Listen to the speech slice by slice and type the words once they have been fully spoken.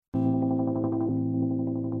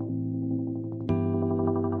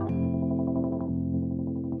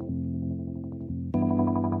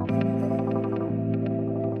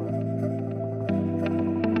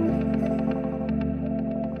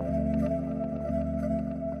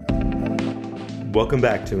Welcome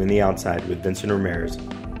back to In the Outside with Vincent Ramirez.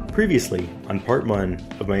 Previously, on part one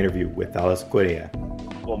of my interview with Alice Correa.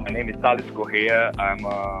 Well, my name is Alice Correa. I'm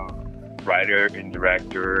a writer and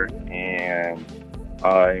director, and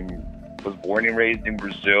I was born and raised in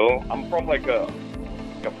Brazil. I'm from like a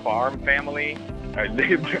farm family. I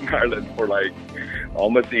lived in Ireland for like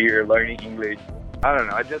almost a year learning English. I don't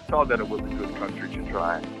know. I just thought that it was a good country to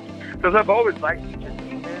try. Because I've always liked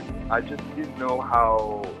entertainment. I just didn't know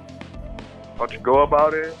how to go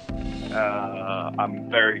about it.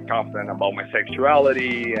 I'm very confident about my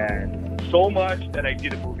sexuality, and so much that I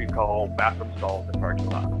did a movie called Bathroom Stalls and Parking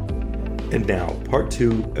Lot. And now, part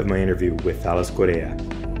two of my interview with Alice Correa.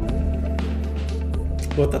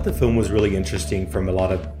 Well, I thought the film was really interesting from a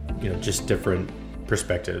lot of, just different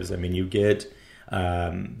perspectives. I mean, you get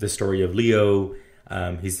the story of Leo.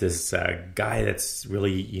 He's this guy that's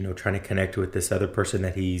really, trying to connect with this other person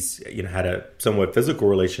that he's, had a somewhat physical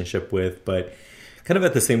relationship with, but kind of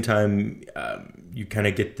at the same time, you kind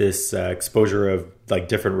of get this exposure of like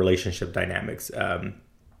different relationship dynamics. And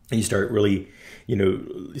you start really,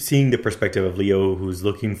 seeing the perspective of Leo, who's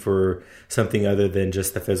looking for something other than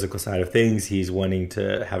just the physical side of things. He's wanting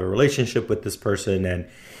to have a relationship with this person. And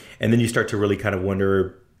then you start to really kind of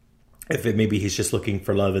wonder if maybe he's just looking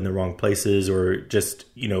for love in the wrong places, or just,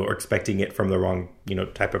 or expecting it from the wrong,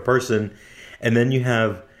 type of person. And then you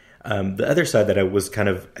have the other side that I was kind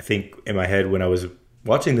of, I think, in my head when I was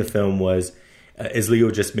watching the film was, is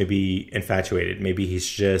Leo just maybe infatuated? Maybe he's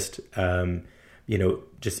just,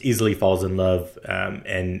 just easily falls in love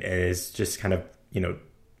and is just kind of,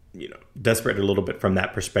 desperate a little bit from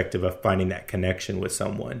that perspective of finding that connection with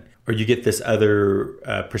someone. Or you get this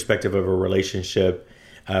other perspective of a relationship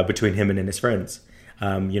between him and his friends.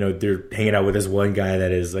 They're hanging out with this one guy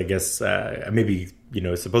that is, I guess, maybe,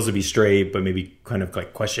 supposed to be straight, but maybe kind of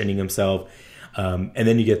like questioning himself. And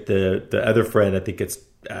then you get the other friend, I think it's,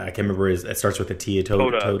 I can't remember, it starts with a T,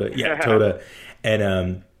 Toda. Yeah, Toda.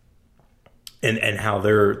 And how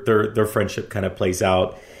their friendship kind of plays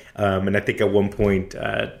out. And I think at one point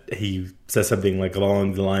he says something like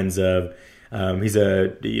along the lines of, he's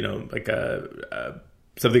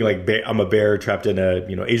something like I'm a bear trapped in a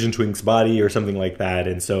Asian twink's body or something like that.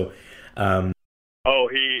 And so,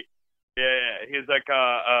 he's like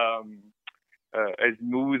a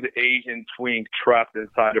smooth Asian twink trapped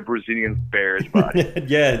inside a Brazilian bear's body.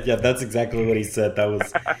 yeah, that's exactly what he said.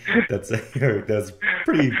 That's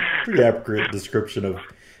pretty accurate description of,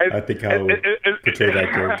 I think, how it portray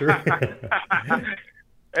that character.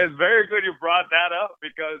 It's very good you brought that up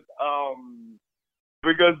because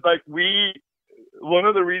like one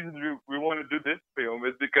of the reasons we want to do this film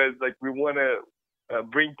is because like we want to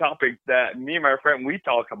bring topics that me and my friend, we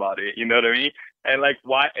talk about it, you know what I mean? And like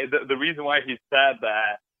why the reason why he said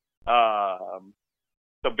that,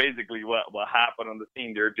 so basically what happened on the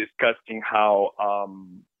scene, they're discussing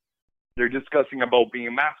about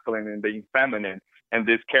being masculine and being feminine. And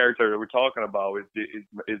this character that we're talking about is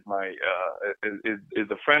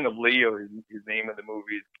a friend of Leo. His name in the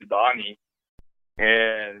movie is Donnie.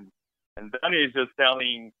 And Donnie is just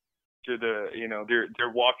telling to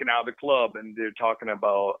they're walking out of the club and they're talking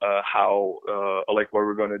about how like what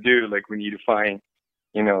we're gonna do. Like we need to find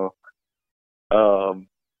we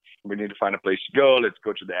need to find a place to go. Let's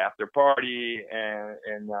go to the after party. And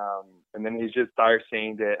then he just starts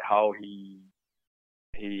saying that how he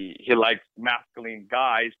likes masculine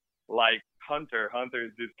guys like Hunter. Hunter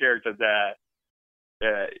is this character that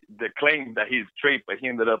claimed that he's straight, but he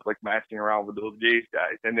ended up like messing around with those gay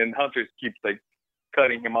guys. And then Hunter keeps like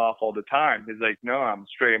cutting him off all the time. He's like, no, I'm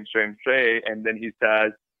straight. And then he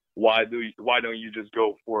says, why don't you just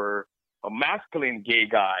go for a masculine gay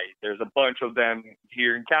guy? There's a bunch of them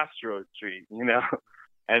here in Castro Street,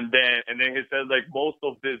 And then he says like most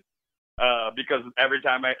of this, because every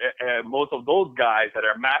time most of those guys that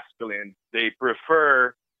are masculine, they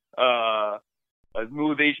prefer a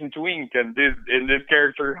smooth Asian twink, and this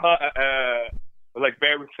character like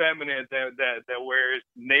very feminine that wears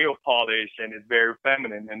nail polish and is very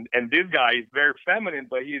feminine, and this guy is very feminine,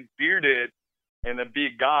 but he's bearded and a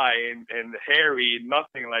big guy and hairy,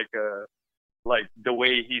 nothing like the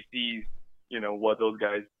way he sees what those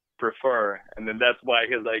guys prefer. And then that's why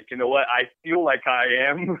he's like, you know what, I feel like I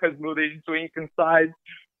am a smooth Asian twink inside,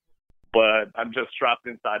 but I'm just trapped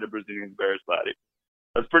inside a Brazilian bear's body.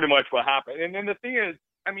 That's pretty much what happened. And then the thing is,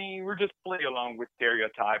 I mean, we're just playing along with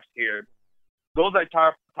stereotypes here. Those are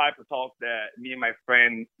type of talk that me and my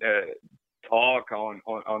friend talk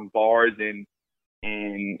on bars and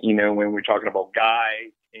when we're talking about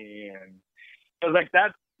guys. And so like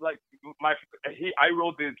that's like I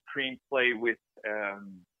wrote this screenplay with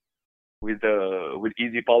with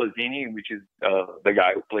Izzy Palazzini, which is the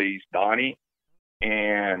guy who plays Donnie.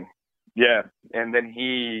 And yeah, and then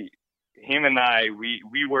him and I,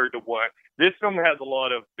 we were the one. This film has a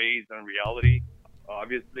lot of based on reality,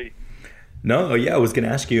 obviously. No, yeah, I was going to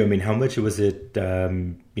ask you. I mean, how much was it,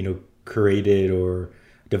 created or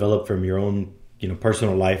developed from your own,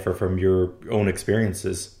 personal life or from your own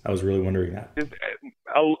experiences? I was really wondering that.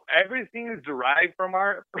 Everything is derived from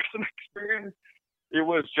our personal experience. It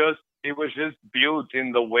was just built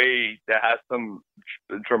in the way that has some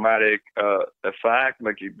dramatic effect,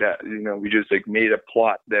 like that. We just like made a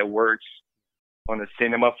plot that works on a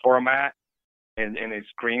cinema format and in a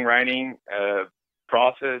screenwriting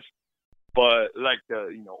process. But like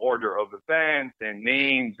the order of events and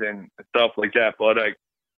names and stuff like that. But like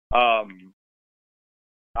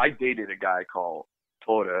I dated a guy called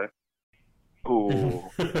Toda who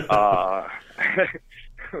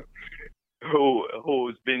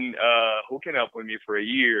who's been hooking up with me for a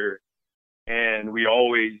year, and we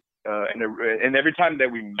always and every time that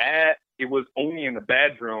we met, it was only in the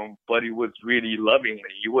bedroom, but it was really lovingly.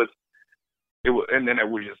 And then I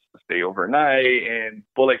would just stay overnight,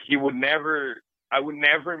 but like I would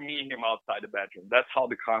never meet him outside the bedroom. That's how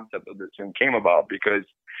the concept of this film came about, because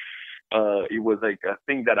it was like a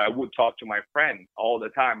thing that I would talk to my friend all the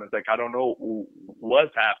time. It's like, I don't know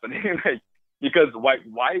what's happening, like, because why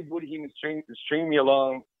would he string me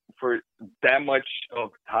along for that much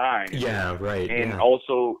of time? Yeah, right. And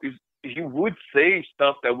also, he would say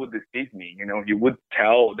stuff that would deceive me. He would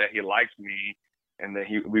tell that he likes me, and that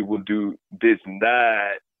we would do this and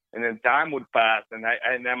that, and then time would pass, and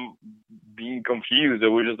I'm being confused. I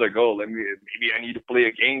was just like, maybe I need to play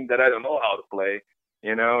a game that I don't know how to play,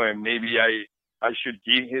 and maybe I should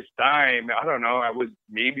give his time. I don't know. I was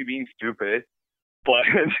maybe being stupid, but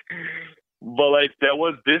but like there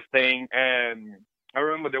was this thing, and I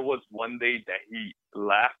remember there was one day that he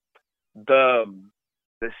left the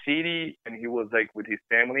city, and he was like with his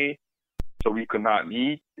family, so we could not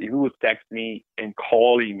meet. He would text me and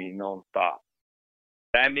calling me nonstop.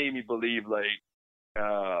 That made me believe, like,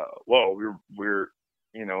 we're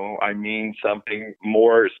I mean something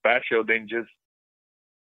more special than just,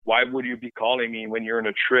 why would you be calling me when you're on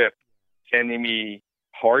a trip, sending me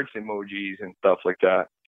hearts emojis and stuff like that?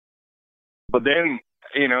 But then,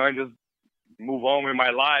 I just move on with my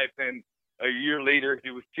life, and a year later, he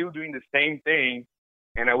was still doing the same thing.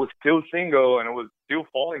 And I was still single, and I was still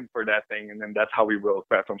falling for that thing. And then that's how we wrote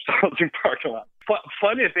Back from Starling Parking Lot.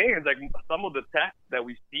 Funny thing is, like, some of the text that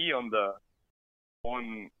we see on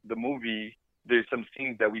the movie, there's some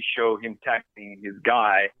scenes that we show him texting his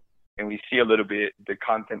guy, and we see a little bit the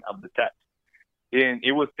content of the text. And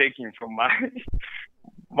it was taken from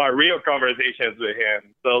my real conversations with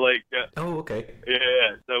him. So like, oh, okay,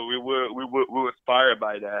 yeah. So we were inspired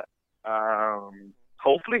by that.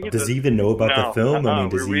 Hopefully, does he even know about the film? I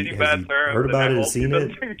mean, has he heard about it and seen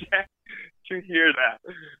it? To hear that.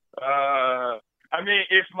 I mean,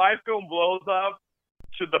 if my film blows up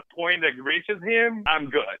to the point that reaches him, I'm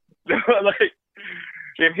good. Like,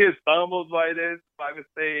 if he stumbles by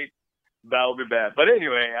mistake, that'll be bad. But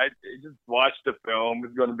anyway, I just watched the film.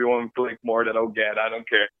 It's going to be one click more that I'll get. I don't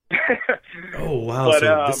care. Oh, wow. But,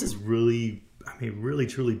 so this is really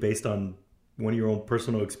truly based on one of your own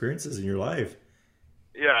personal experiences in your life.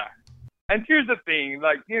 Yeah. And here's the thing,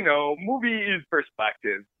 like, movie is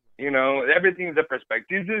perspective. Everything is a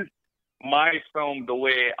perspective. This is my film, the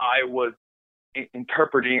way I was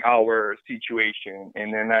interpreting our situation.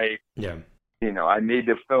 And then I made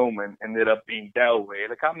the film and ended up being that way.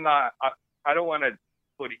 Like, I don't want to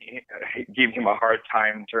give him a hard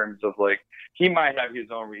time in terms of, like, he might have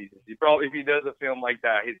his own reasons. If he does a film like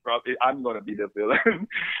that, I'm going to be the villain.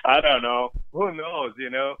 I don't know. Who knows,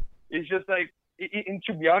 It's just like, and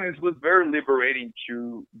to be honest, it was very liberating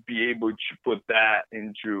to be able to put that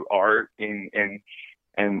into art and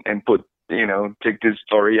put, take this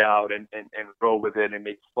story out and roll with it and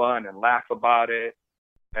make fun and laugh about it.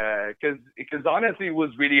 Because honestly, it was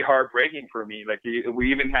really heartbreaking for me. Like,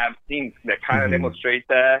 we even have scenes that kind of demonstrate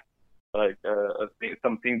that, like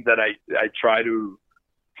some scenes that I try to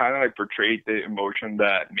kind of like portray the emotion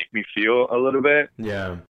that make me feel a little bit.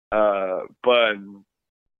 Yeah.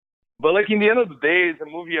 But like, in the end of the day, it's a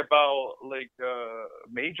movie about like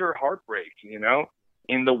major heartbreak,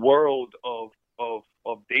 in the world of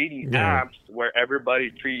dating apps where everybody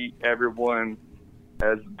treat everyone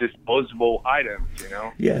as disposable items,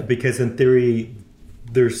 Yeah, because in theory,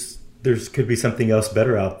 there's could be something else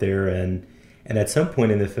better out there, and at some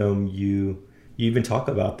point in the film, you even talk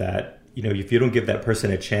about that. If you don't give that person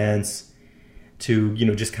a chance to,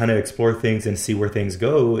 just kind of explore things and see where things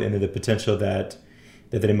go, and the potential that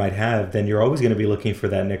that they might have, then you're always going to be looking for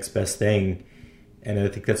that next best thing. And I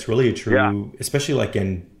think that's really true, especially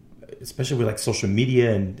with like social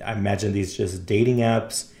media, and I imagine these just dating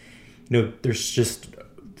apps. There's just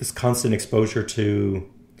this constant exposure to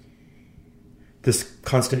this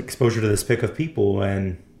pick of people,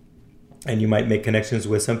 and you might make connections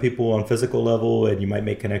with some people on physical level, and you might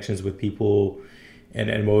make connections with people and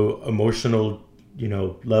emotional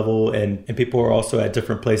level, and people are also at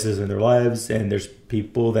different places in their lives, and there's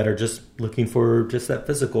people that are just looking for just that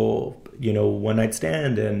physical one night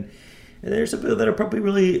stand, and there's some people that are probably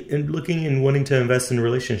really looking and wanting to invest in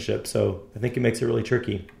relationships. So I think it makes it really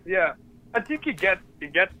tricky. Yeah, I think it gets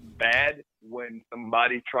bad when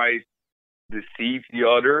somebody tries to deceive the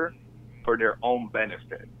other for their own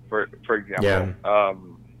benefit. For example,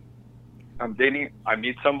 I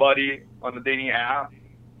meet somebody on the dating app.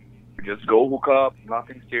 We just go hook up,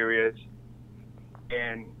 nothing serious,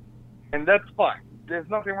 and that's fine. There's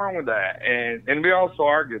nothing wrong with that, and we also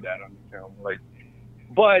argue that on the film.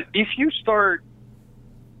 But if you start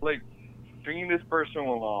stringing this person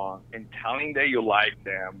along and telling that you like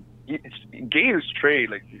them, it's gay or straight.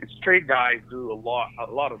 Straight guys do a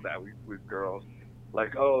lot of that with girls. Try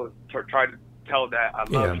to tell that I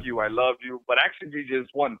love you, but actually they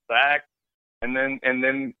just want sex, and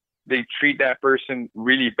then they treat that person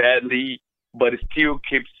really badly, but it still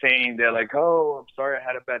keeps saying they're like, oh, I'm sorry I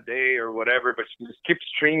had a bad day or whatever, but she just keeps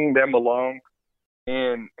stringing them along,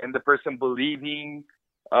 and the person believing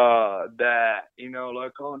that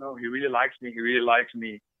oh no, he really likes me,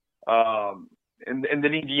 and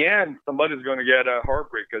then in the end somebody's going to get a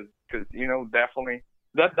heartbreak because definitely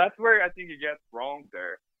that's where I think it gets wrong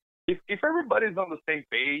there. If everybody's on the same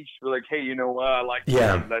page, we're like, hey, what, I like you,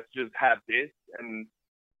 let's just have this, and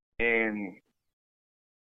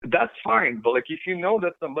that's fine. But if you know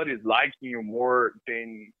that somebody's liking you more,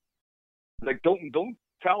 then don't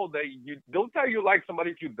tell you like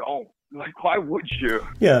somebody if you don't. Why would you?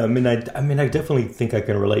 Yeah, I mean, I definitely think I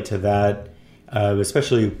can relate to that,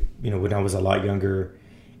 especially when I was a lot younger,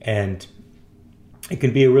 and it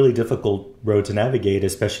can be a really difficult road to navigate,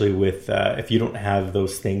 especially with if you don't have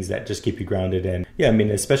those things that just keep you grounded. And yeah, I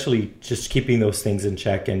mean, especially just keeping those things in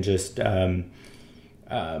check, and just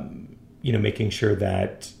making sure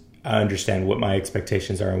that I understand what my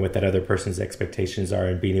expectations are and what that other person's expectations are,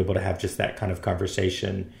 and being able to have just that kind of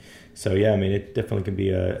conversation. So yeah, I mean, it definitely can be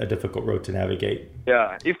a difficult road to navigate.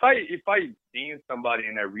 Yeah, if I see somebody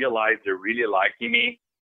and I realize they're really liking me,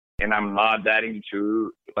 and I'm not that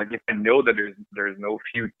into, if I know that there's no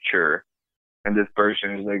future, and this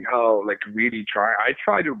person is really try. I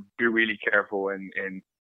try to be really careful, and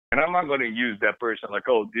I'm not going to use that person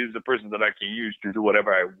this is the person that I can use to do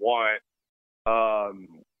whatever I want.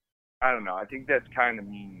 I don't know. I think that's kind of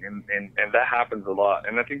mean, and that happens a lot.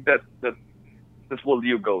 And I think that's what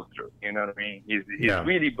Leo goes through. You know what I mean? He's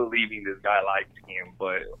really believing this guy likes him,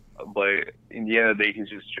 but in the end of the day, he's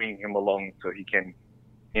just stringing him along so he can,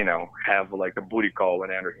 have a booty call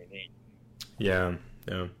whenever he needs. Yeah.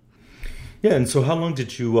 And so, how long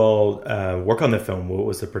did you all work on the film? What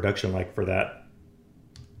was the production like for that?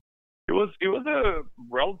 It was a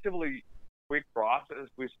relatively quick process.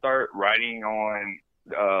 We started writing on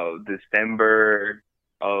December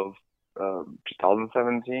of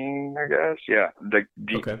 2017, I guess. Yeah.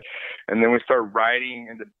 Okay. And then we started writing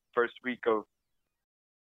in the first week of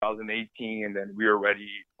 2018, and then we were ready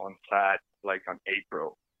on set on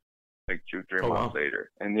April, 2-3 months later.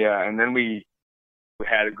 And and then we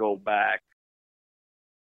had to go back,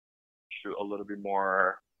 shoot a little bit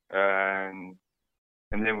more, and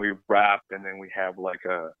then we wrapped, and then we have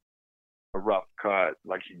a rough cut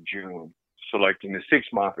in June. So in the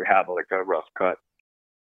 6 months we have a rough cut.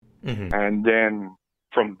 Mm-hmm. And then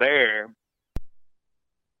from there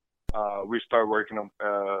we start working on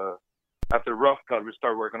after rough cut we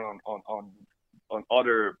start working on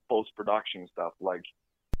other post-production stuff,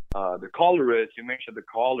 the colorist. You mentioned the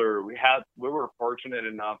color. We were fortunate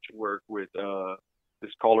enough to work with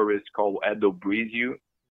this colorist called Edo Brizio.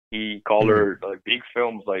 He colored big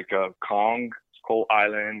films like Kong, Skull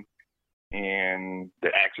Island, and The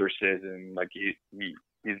Exorcism.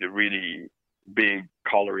 He's a really big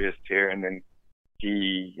colorist here, and then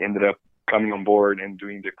he ended up coming on board and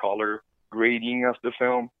doing the color grading of the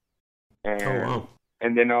film. And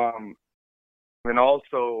and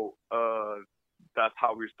also that's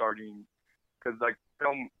how we're starting, because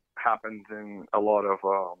film happens in a lot of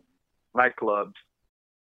nightclubs,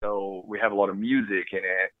 so we have a lot of music in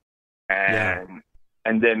it, and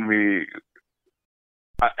then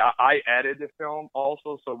I edit the film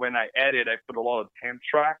also. So when I edit, I put a lot of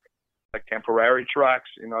temporary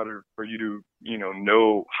tracks, in order for you to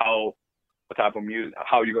know how what type of music,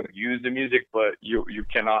 how you're going to use the music, but you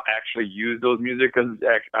cannot actually use those music because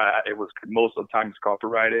it was most of the time it's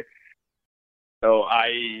copyrighted. So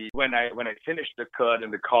when I finished the cut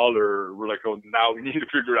and the color, we're like, oh, now we need to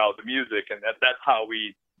figure out the music, and that's how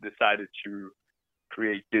we decided to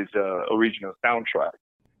create this original soundtrack.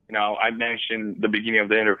 You know, I mentioned the beginning of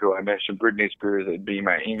the interview. I mentioned Britney Spears as being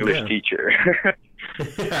my English teacher.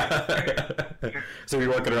 So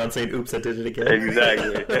you're walking around saying, "Oops, I did it again."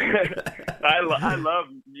 Exactly. I love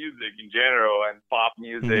music in general, and pop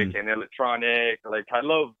music and electronic. Like I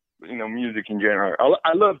love music in general.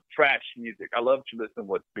 I love trash music. I love to listen to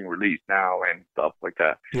what's being released now and stuff like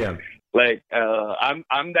that. Yeah. Like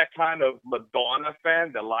I'm that kind of Madonna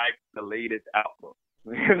fan that likes the latest album.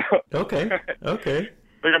 You know? Okay.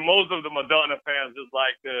 Like most of the Madonna fans just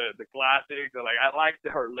like the classics. And like I like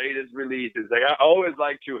her latest releases. Like I always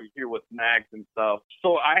like to hear what's next and stuff.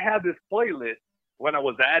 So I had this playlist when I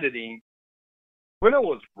was editing. When I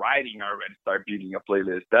was writing, I already started building a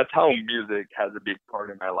playlist. That's how music has a big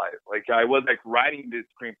part in my life. Like I was like writing this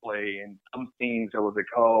screenplay, and some scenes I was like,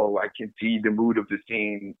 oh, I can see the mood of the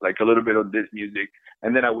scene, like a little bit of this music,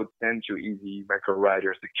 and then I would send to easy record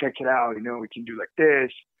writers to check it out. We can do like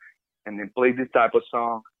this, and then play this type of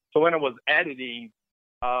song. So when I was editing,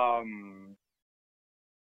 oh,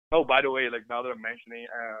 by the way, like now that I'm mentioning,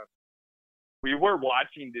 we were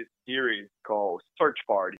watching this series called Search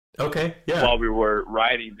Party. Okay, yeah. While we were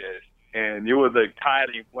writing this, and it was like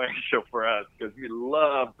highly influential for us because we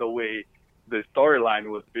loved the way the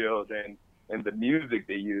storyline was built and the music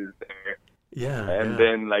they used there. Yeah. And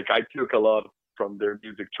then like I took a lot from their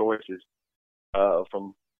music choices,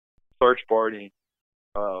 from Search Party,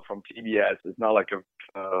 from TBS. It's not like a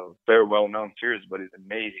very well-known series, but it's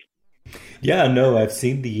amazing. Yeah, no, I've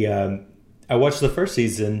seen I watched the first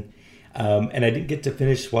season. And I didn't get to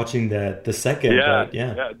finish watching the second. Yeah, but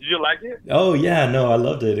yeah. Did you like it? Oh yeah, no, I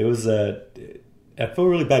loved it. It was I feel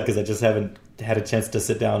really bad because I just haven't had a chance to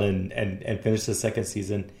sit down and finish the second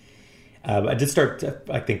season. I did start,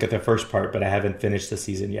 I think, at the first part, but I haven't finished the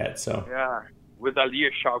season yet. So yeah, with Alia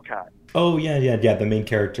Shawkat. Oh yeah, the main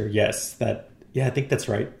character. Yes, I think that's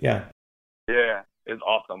right. Yeah. Yeah, it's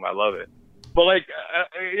awesome. I love it. But like,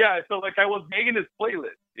 so like I was making this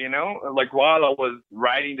playlist, like while I was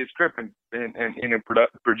writing the script and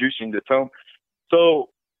producing the film. So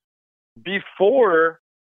before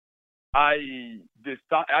I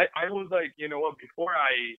decided, I was like, you know what, before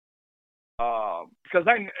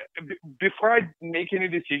I make any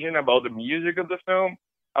decision about the music of the film,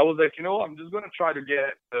 I was like, I'm just going to try to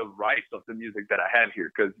get the rights of the music that I had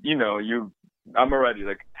here. Cause I'm already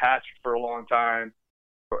like attached for a long time.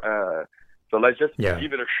 So let's just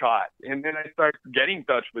give it a shot. And then I started getting in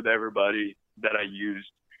touch with everybody that I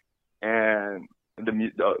used and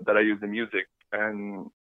that I used the music.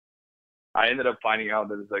 And I ended up finding out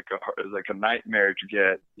that it's like a nightmare to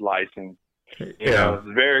get licensed. It's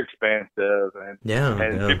very expensive, and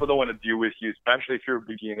people don't want to deal with you, especially if you're a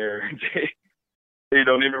beginner. They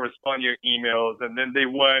don't even respond to your emails, and then there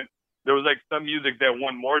was like some music that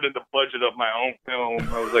won more than the budget of my own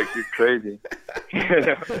film. I was like, you're crazy.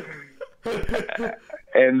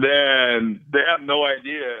 And then they have no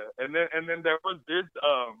idea. And then there was this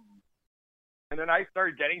and then I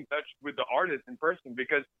started getting in touch with the artists in person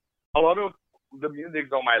because a lot of the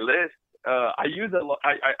music's on my list. I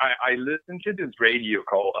listen to this radio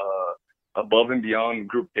called Above and Beyond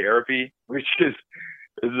Group Therapy, which is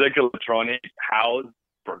like electronic house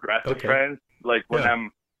progressive trance. Like when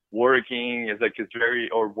I'm working,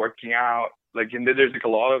 or working out. Like, and then there's like a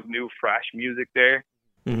lot of new fresh music there.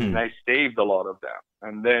 Mm-hmm. And I saved a lot of them.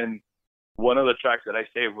 And then one of the tracks that I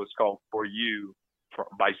saved was called For You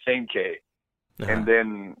by Saint-K. Uh-huh. And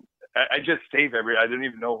then I just save I don't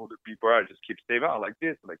even know who the people are. I just keep saving out like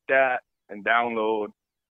this, like that, and download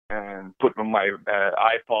and put on my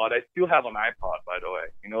iPod. I still have an iPod, by the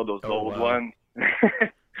way. Those old ones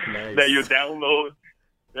that you download.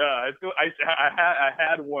 Yeah, I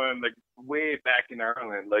had one like way back in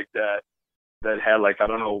Ireland, like that had like, I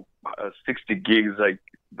don't know, 60 gigs, like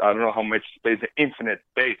I don't know how much space, infinite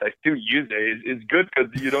space. I still use it. It's good because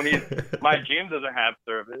you don't need, my gym doesn't have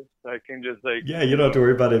service. I can just like. Yeah, you don't have to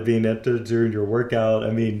worry about it being empty during your workout.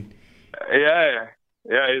 I mean. Yeah,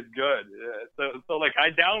 it's good. Yeah. So like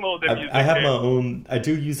I download the music. I have my own, I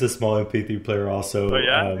do use a small MP3 player also,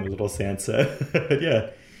 a little Sansa.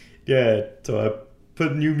 Yeah. So I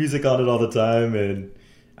put new music on it all the time, and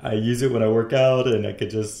I use it when I work out, and I could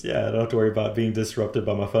just, I don't have to worry about being disrupted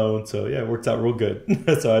by my phone. So yeah, it works out real good.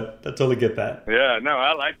 So I totally get that. Yeah, no,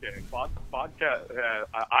 I like it. Podcast,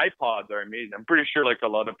 iPods are amazing. I'm pretty sure like a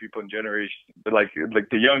lot of people in generation, like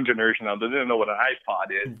the young generation now, they didn't know what an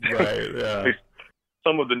iPod is. Right. Yeah. Like,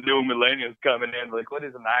 some of the new millennials coming in, like, what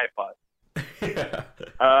is an iPod? Yeah.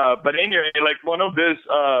 But anyway, like one of these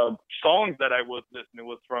songs that I was listening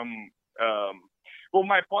was from. Well,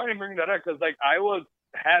 my point in bringing that up because like I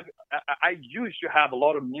used to have a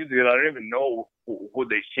lot of music that I don't even know who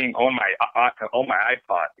they sing on my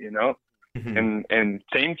iPod, you know. Mhm. And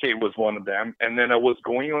Same K was one of them. And then I was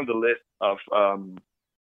going on the list of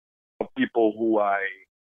people who I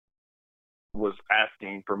was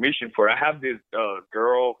asking permission for. I have this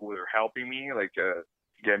girl who were helping me like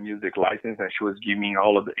get music license, and she was giving me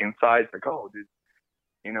all of the insights, like, oh, this,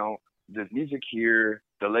 you know, this music here,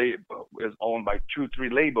 the label is owned by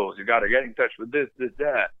 2-3 labels. You got to get in touch with this,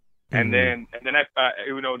 that. And then I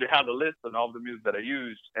you know, they had a list on all the music that I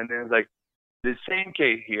used, and then it's like the same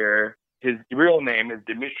case here. His real name is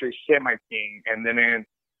Dimitri Shemikin, and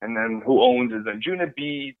then who owns is Anjuna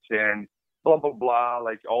Beats and blah blah blah,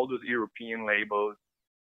 like all those European labels.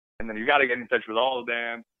 And then you got to get in touch with all of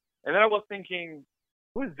them. And then I was thinking,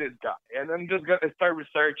 who is this guy? And I'm just gonna start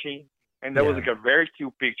researching, and there was like a very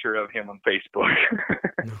cute picture of him on Facebook.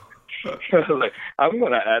 I was like, I'm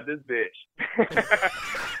gonna add this bitch.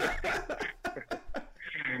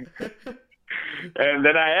 And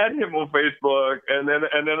then I add him on Facebook, and then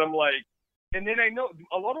I'm like, and then I know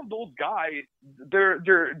a lot of those guys, they're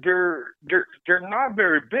not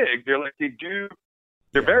very big.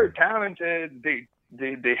 They're very talented.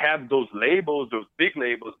 They have those labels, those big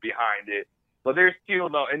labels behind it, but they're still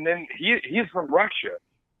not. And then he's from Russia,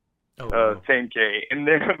 same K. And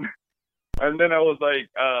then I was like,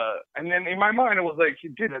 and then in my mind I was like,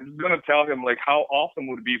 dude, I'm gonna tell him like how awesome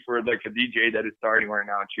would it be for like a DJ that is starting right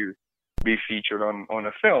now to be featured on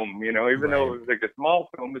a film, you know, even though it's like a small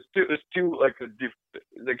film, it's still like a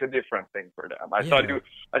different thing for them. I thought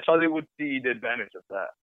they would see the advantage of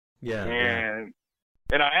that. Yeah.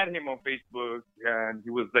 And I had him on Facebook, and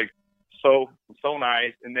he was like so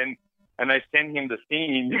nice. And I sent him the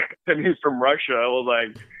scene, and he's from Russia. I was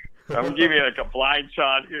like, I'm giving like a blind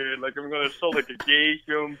shot here, like I'm gonna show like a gay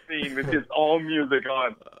film scene with his own music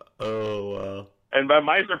on. Oh wow. And by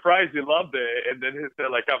my surprise, he loved it. And then he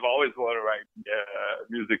said, like, I've always wanted to write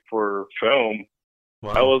music for film.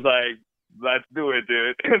 Wow. I was like, let's do it,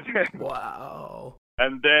 dude. Wow.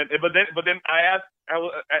 And then I asked,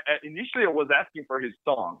 initially I was asking for his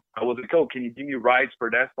song. I was like, oh, can you give me rights for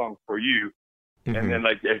that song for you? Mm-hmm. And then,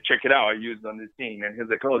 like, check it out. I used it on the scene. And he's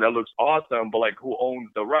like, oh, that looks awesome. But, like, who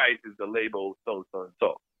owns the rights is the label, so.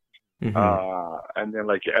 Mm-hmm. And then,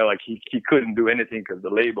 like he couldn't do anything because the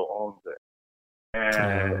label owns it.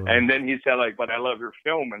 And then he said, like, but I love your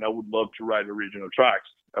film, and I would love to write original tracks.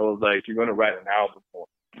 I was like, you're going to write an album for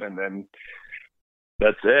me. And then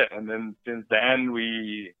that's it. And then since then,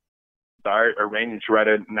 we started arranging to write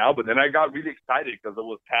an album. Then I got really excited because it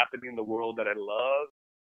was happening in the world that I love.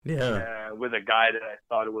 Yeah. With a guy that I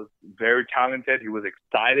thought was very talented. He was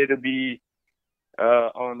excited to be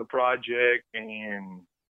on the project, and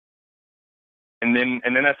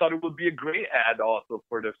then I thought it would be a great ad also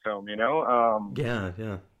for the film, you know.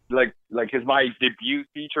 Yeah. Like my debut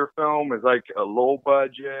feature film is like a low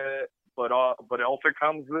budget, but it also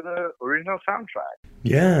comes with an original soundtrack.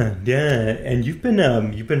 Yeah, and you've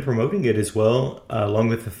been promoting it as well along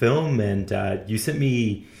with the film, and you sent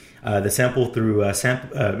me the sample through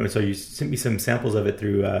so you sent me some samples of it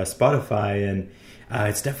through Spotify, and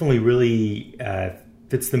it's definitely really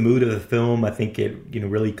fits the mood of the film. I think it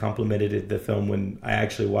really complemented the film. When I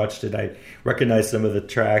actually watched it, I recognized some of the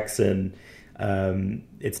tracks, and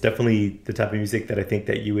it's definitely the type of music that I think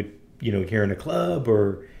that you would hear in a club,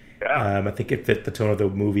 or I think it fit the tone of the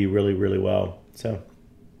movie really, really well. So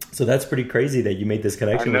that's pretty crazy that you made this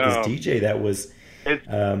connection with this DJ that was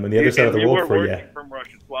on the other side of the world for you. We were working from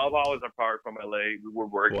Russia, 12 hours apart from LA. We were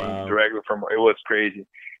working directly from. It was crazy,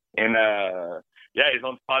 and it's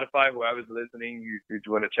on Spotify. Whoever's listening, if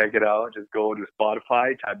you want to check it out, just go to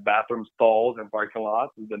Spotify, type "Bathroom Stalls and Parking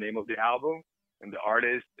Lots" is the name of the album, and the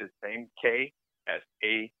artist is Same K,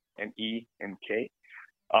 SAMENK.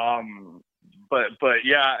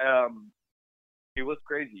 It was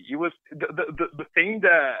crazy. It was the thing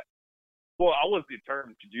that. Well, I was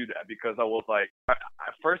determined to do that because I was like,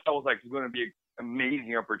 at first I was like, it's going to be an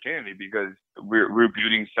amazing opportunity because we're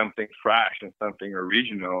building something fresh and something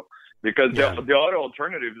original. Because the other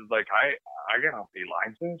alternative is like, I cannot pay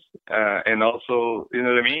license, and also, you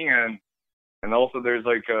know what I mean, and also there's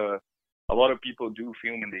like a lot of people do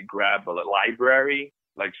film and they grab a library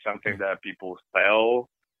like something that people sell,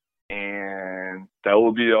 and that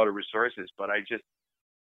will be the other resources. But I just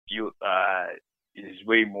feel it is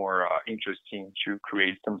way more interesting to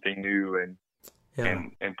create something new and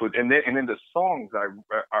put and then the songs are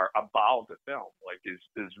about the film, like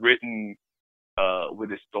is written with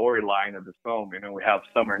the storyline of the film. You know, we have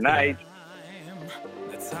Summer Night.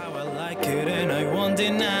 That's how I like it, and I won't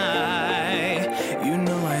deny. You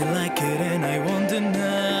know I like it, and I won't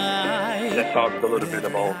deny. That talks a little bit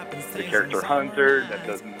about the character Hunter that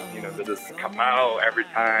doesn't come out every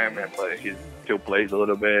time, but he still plays a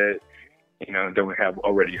little bit. You know, then we have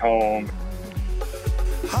Already Home.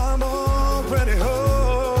 I'm already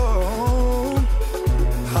home.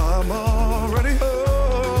 I'm already home.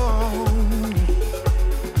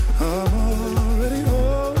 I'm already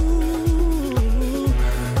home.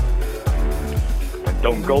 And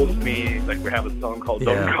Don't Ghost Me, like we have a song called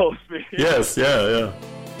Don't Ghost Me. Yes, yeah.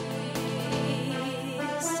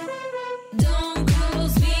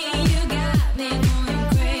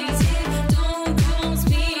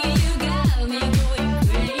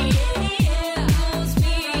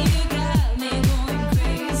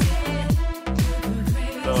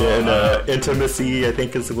 And Intimacy, I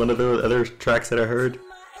think, is one of the other tracks that I heard.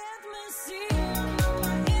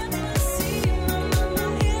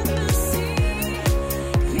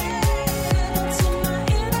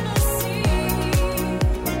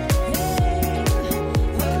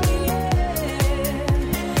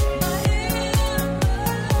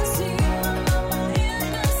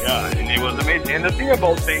 Yeah, and it was amazing. And the thing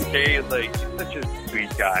about Saint K is, like, he's such a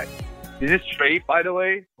sweet guy. Is this straight, by the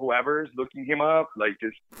way? Whoever's looking him up, like,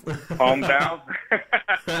 just calm down.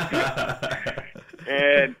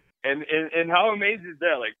 and how amazing is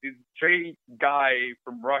that? Like, this straight guy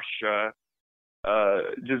from Russia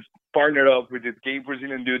just partnered up with this gay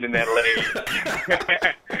Brazilian dude in LA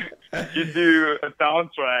to do a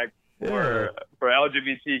soundtrack for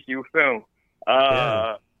LGBTQ film.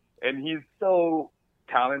 And he's so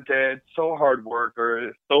talented, so hard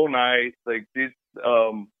worker, so nice. Like, this.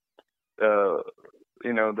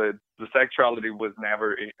 You know, the sexuality was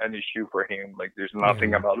never an issue for him. Like, there's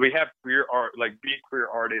nothing about. We have queer art, like big queer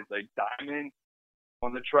artists, like Diamond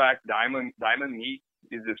on the track. Diamond Meat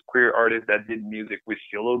is this queer artist that did music with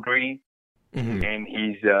CeeLo Green, and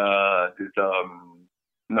he's this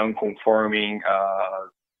non-conforming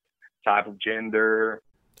type of gender.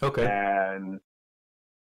 Okay, and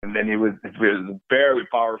then it was a very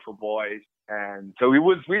powerful voice. And so it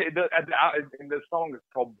was in the song it's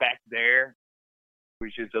called Back There,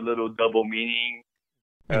 which is a little double meaning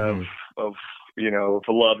of you know,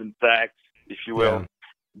 for love and sex, if you will. Yeah.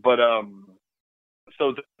 But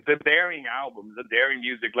so the daring album, the daring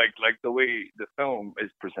music, like the way the film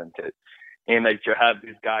is presented, and like you have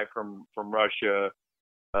this guy from Russia,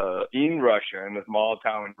 in Russia, in a small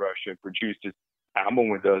town in Russia, produced this album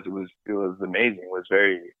with us. It was amazing. It was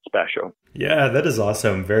very special. Yeah, that is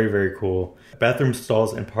awesome. Very, very cool. Bathroom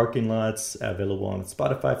Stalls and Parking Lots, available on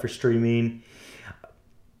Spotify for streaming.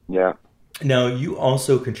 Yeah. Now, you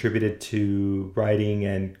also contributed to writing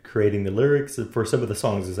and creating the lyrics for some of the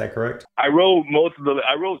songs. Is that correct? I wrote 7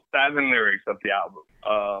 lyrics of the album.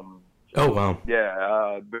 Oh, wow.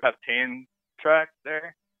 Yeah. We have 10 tracks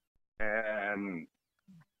there. And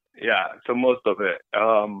yeah, so most of it.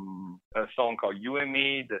 A song called You and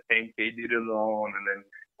Me, the Saint K did it alone, and then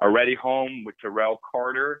Already Home with Terrell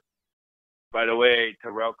Carter. By the way,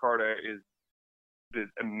 Terrell Carter is this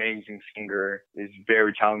amazing singer. He's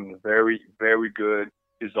very talented, very, very good.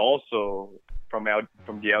 He's also from the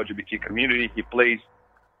LGBT community. He plays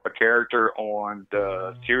a character on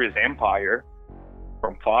the series Empire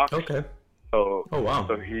from Fox. Okay. So, oh wow.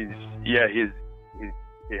 So he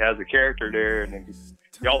has a character there, and then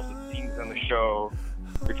he also sings on the show.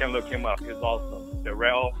 You can look him up. He's awesome.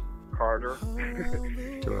 Terrell Carter.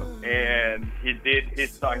 And he did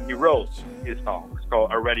his song. He wrote his song. It's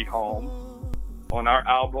called Already Home on our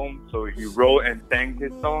album. So he wrote and sang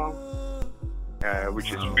his song,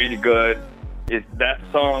 which is really good. It's that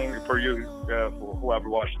song for you, for whoever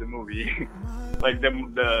watched the movie. Like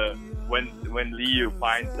when Leo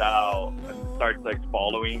finds out and starts like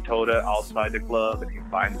following Toda outside the club, and he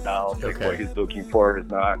finds out like what he's looking for is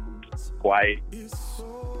not quite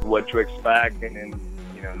what to expect, and then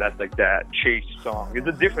that's like that chase song. It's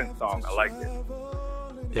a different song. I like it.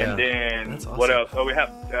 Yeah, and then awesome. What else? Oh, we have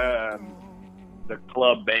the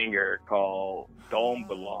club banger called Don't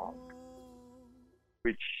Belong,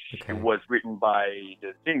 which was written by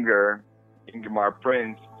the singer Ingmar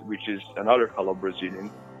Prince, which is another fellow Brazilian.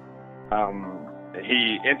 And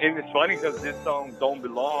it's funny because this song Don't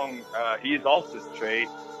Belong, he is also straight,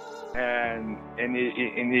 and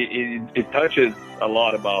it touches a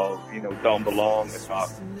lot about, you know, don't belong, about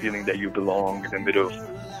feeling that you belong in the middle of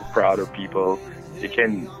a crowd of people. It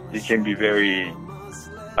can be very,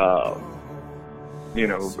 you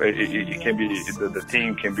know, it can be, the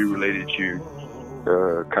theme can be related to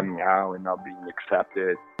coming out and not being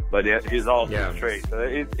accepted, but it is also straight. So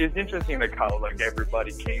it's interesting, like how like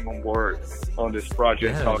everybody came on board on this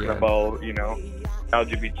project, talking about, you know,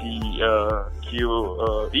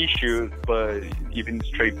 LGBTQ issues, but even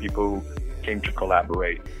straight people came to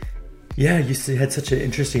collaborate. Yeah, you had such an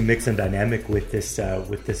interesting mix and dynamic with this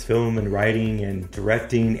film and writing and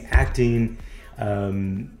directing, acting,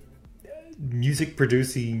 music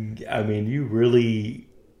producing. I mean, you really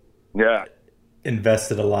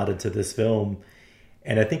invested a lot into this film,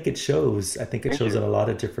 and I think it shows. I think it shows in a lot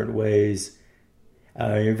of different ways.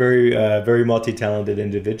 You're very multi-talented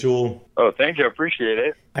individual. Oh, thank you. I appreciate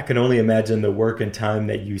it. I can only imagine the work and time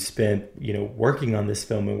that you spent, you know, working on this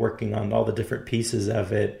film and working on all the different pieces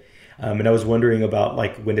of it. And I was wondering about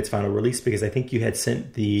like when its final release, because I think you had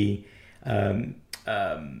sent the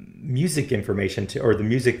music information or the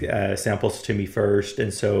music samples to me first,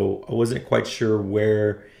 and so I wasn't quite sure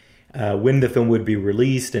when the film would be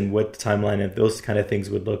released and what the timeline of those kind of things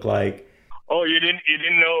would look like. Oh, you didn't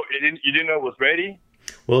know it was ready?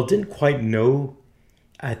 Well, didn't quite know.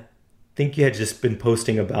 I think you had just been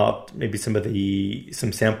posting about maybe some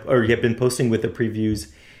sample, or you had been posting with the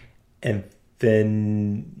previews, and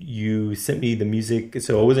then you sent me the music,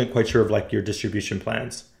 so I wasn't quite sure of like your distribution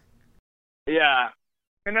plans. Yeah,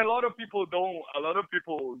 and a lot of people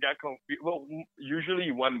get confused. Well,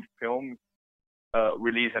 usually when films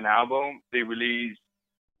release an album, they release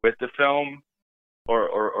with the film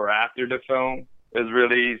or after the film is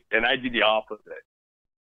released, and I did the opposite.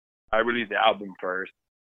 I released the album first.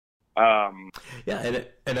 And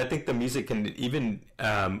I think the music can even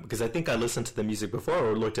because I think I listened to the music before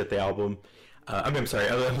or looked at the album. I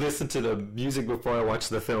listened to the music before I watched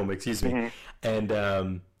the film. Excuse me, and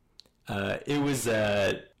it was.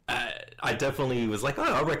 I definitely was like, oh,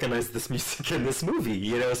 I recognize this music in this movie,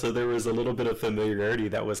 you know. So there was a little bit of familiarity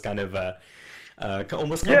that was kind of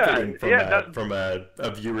almost comforting from a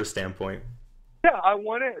viewer standpoint. Yeah, I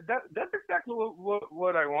wanted that. That's exactly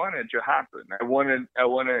what I wanted to happen. I wanted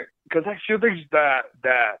because I feel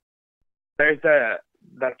that there's that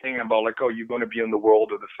thing about like, oh, you're going to be in the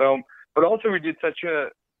world of the film, but also we did such a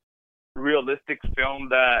realistic film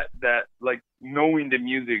that like knowing the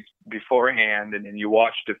music beforehand and then you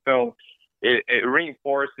watch the film, it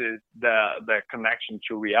reinforces the connection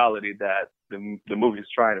to reality that the movie is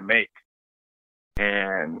trying to make,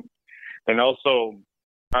 and also.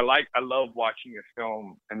 I love watching a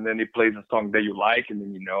film and then it plays a song that you like and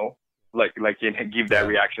then you know, like you give that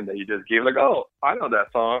reaction that you just gave, like, oh, I know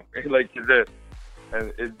that song. Like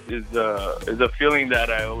it's a feeling that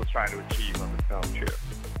I was trying to achieve on the film too.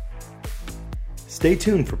 Stay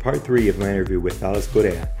tuned for part 3 of my interview with Alice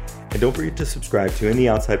Correa, and don't forget to subscribe to Any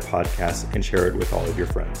Outside Podcast and share it with all of your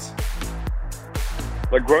friends.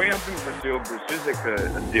 Like growing up in Brazil is like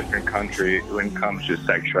a different country when it comes to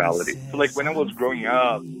sexuality. So like when I was growing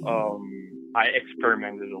up, I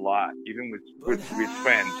experimented a lot, even with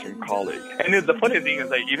friends in college. And the funny thing is,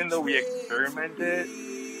 like, even though we experimented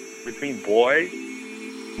between boys,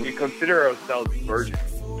 we consider ourselves virgins.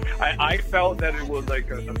 I felt that it was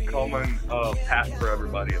like a common path for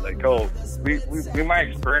everybody. Like, oh, we might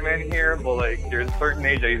experiment here, but like there's a certain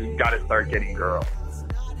age that you got to start getting girls.